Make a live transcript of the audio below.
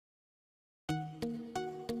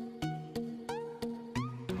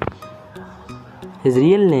His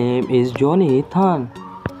real name is Johnny Than.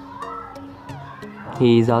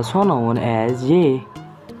 He is also known as Jay.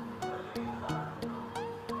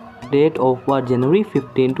 Date of birth January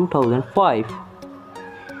 15, 2005.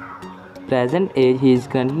 Present age he is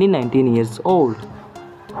currently 19 years old.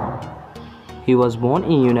 He was born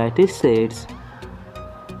in United States.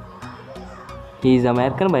 He is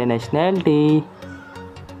American by nationality.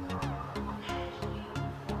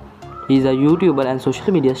 He is a YouTuber and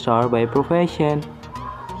social media star by profession.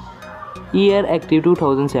 Year active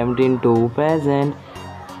 2017 to present.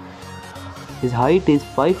 His height is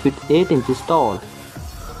 5 feet 8 inches tall.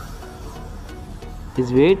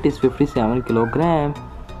 His weight is 57 kg.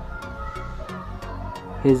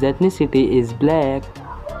 His ethnicity is black.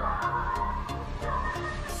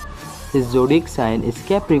 His zodiac sign is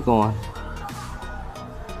Capricorn.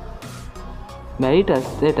 Marital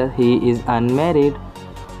status he is unmarried.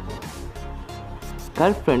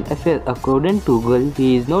 Girlfriend affair according to Google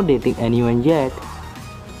he is not dating anyone yet.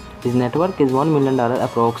 His net worth is $1 million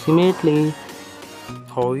approximately.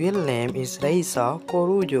 Her real name is Rayssa.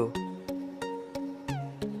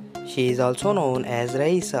 She is also known as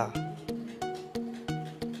Rayssa.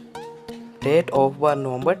 Date of birth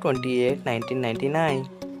November 28, 1999.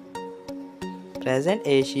 Present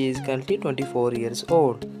age she is currently 24 years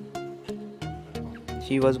old.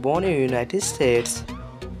 She was born in United States.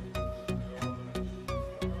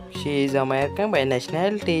 She is American by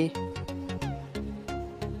nationality.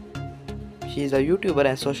 She is a YouTuber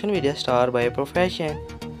and social media star by profession.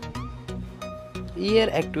 Year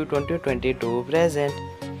active 2022 present.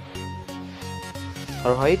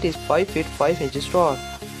 Her height is 5 feet 5 inches tall.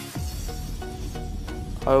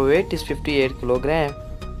 Her weight is 58 kg.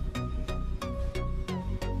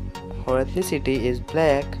 Her ethnicity is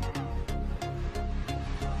black.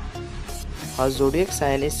 Her zodiac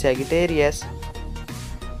sign is Sagittarius.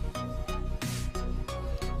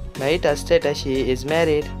 Marital status she is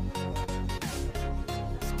married.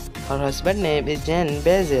 Her husband name is Jen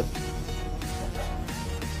Basil.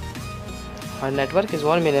 Her net worth is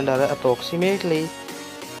 $1 million approximately.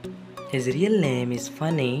 His real name is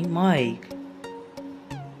Funny Mike.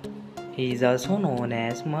 He is also known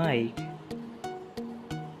as Mike.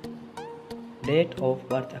 Date of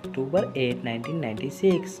birth October 8,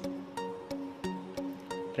 1996.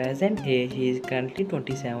 Present age he is currently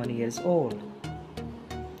 27 years old.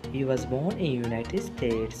 He was born in United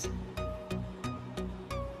States.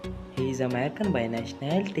 He is American by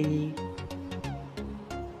nationality.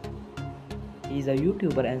 He is a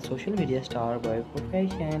YouTuber and social media star by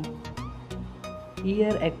profession.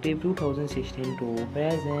 Year active 2016 to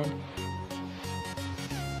present.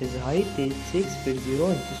 His height is 6 feet 0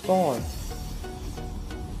 inches tall.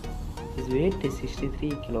 His weight is 63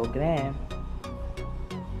 kg.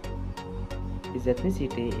 His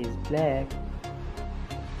ethnicity is black.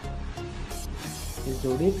 His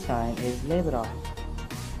zodiac sign is Libra.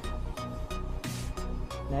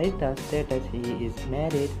 Marital status he is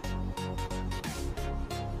married.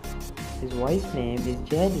 His wife's name is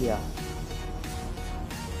Jalia.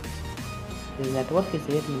 His net worth is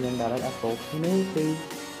 $8 million approximately.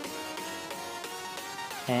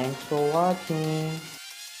 Thanks for watching.